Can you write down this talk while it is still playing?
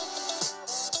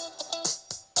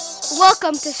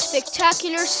Welcome to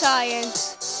Spectacular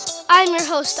Science. I'm your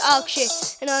host Akshay,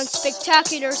 and on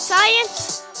Spectacular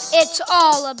Science, it's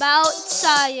all about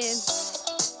science.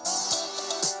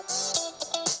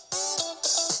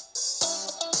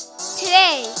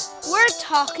 Today, we're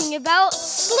talking about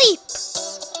sleep.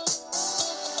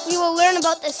 We will learn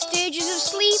about the stages of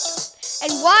sleep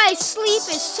and why sleep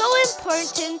is so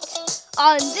important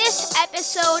on this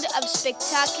episode of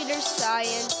Spectacular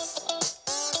Science.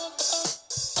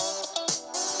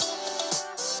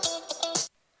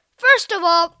 First of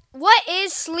all, what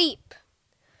is sleep?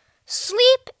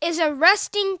 Sleep is a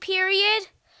resting period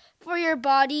for your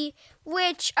body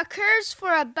which occurs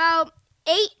for about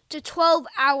 8 to 12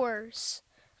 hours.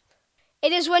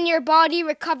 It is when your body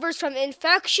recovers from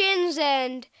infections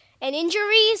and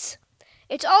injuries.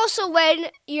 It's also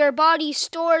when your body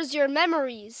stores your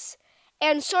memories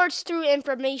and sorts through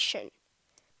information.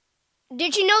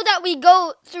 Did you know that we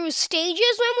go through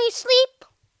stages when we sleep?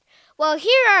 Well,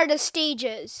 here are the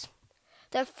stages.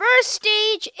 The first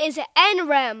stage is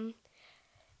NREM.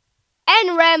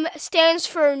 NREM stands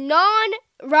for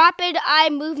Non-Rapid Eye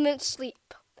Movement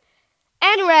Sleep.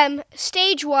 NREM,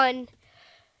 Stage 1.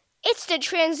 It's the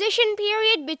transition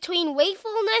period between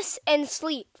wakefulness and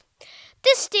sleep.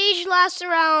 This stage lasts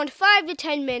around 5 to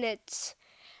 10 minutes.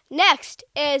 Next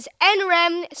is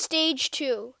NREM Stage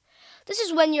 2. This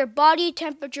is when your body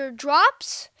temperature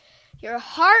drops, your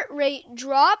heart rate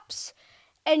drops,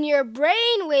 and your brain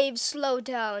waves slow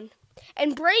down.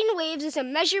 And brain waves is a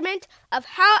measurement of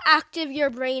how active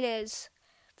your brain is.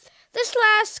 This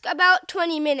lasts about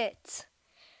 20 minutes.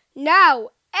 Now,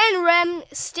 NREM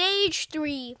Stage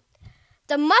 3.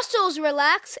 The muscles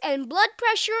relax and blood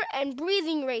pressure and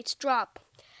breathing rates drop.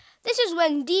 This is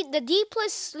when the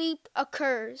deepest sleep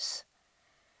occurs.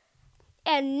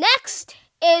 And next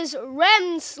is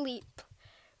REM sleep.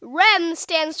 REM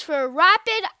stands for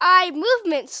Rapid Eye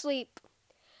Movement Sleep.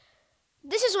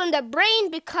 This is when the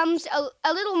brain becomes a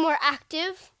little more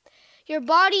active, your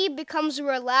body becomes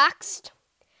relaxed,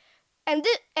 and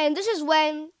this is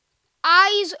when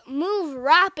eyes move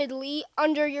rapidly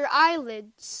under your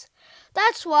eyelids.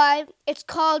 That's why it's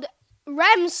called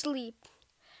REM sleep.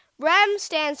 REM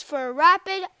stands for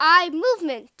Rapid Eye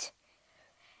Movement.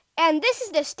 And this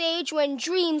is the stage when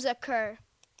dreams occur.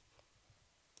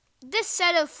 This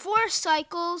set of 4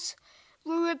 cycles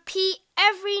will repeat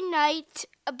every night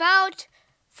about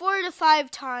 4 to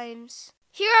 5 times.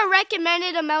 Here are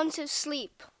recommended amounts of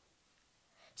sleep.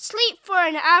 Sleep for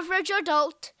an average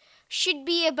adult should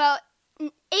be about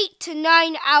 8 to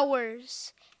 9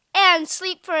 hours. And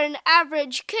sleep for an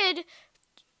average kid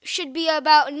should be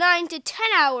about 9 to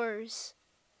 10 hours.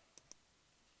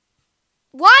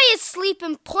 Why is sleep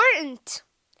important?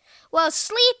 Well,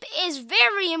 sleep is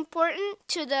very important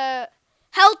to the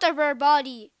health of our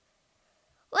body.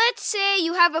 Let's say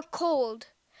you have a cold.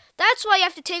 That's why you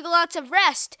have to take lots of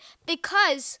rest,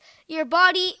 because your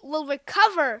body will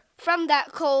recover from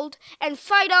that cold and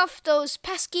fight off those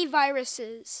pesky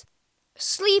viruses.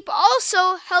 Sleep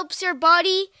also helps your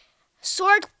body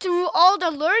sort through all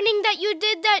the learning that you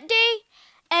did that day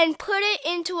and put it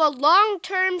into a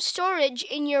long-term storage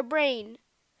in your brain.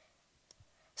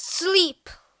 Sleep,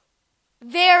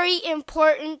 very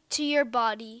important to your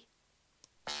body.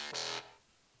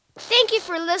 Thank you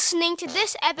for listening to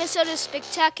this episode of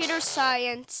Spectacular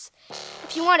Science.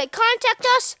 If you want to contact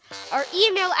us, our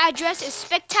email address is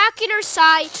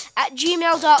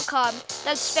spectacularsci@gmail.com.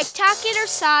 That's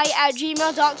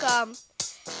spectacularsci@gmail.com.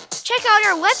 Check out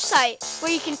our website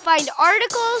where you can find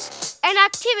articles and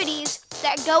activities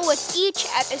that go with each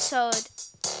episode.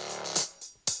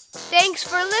 Thanks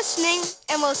for listening,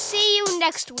 and we'll see you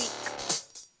next week.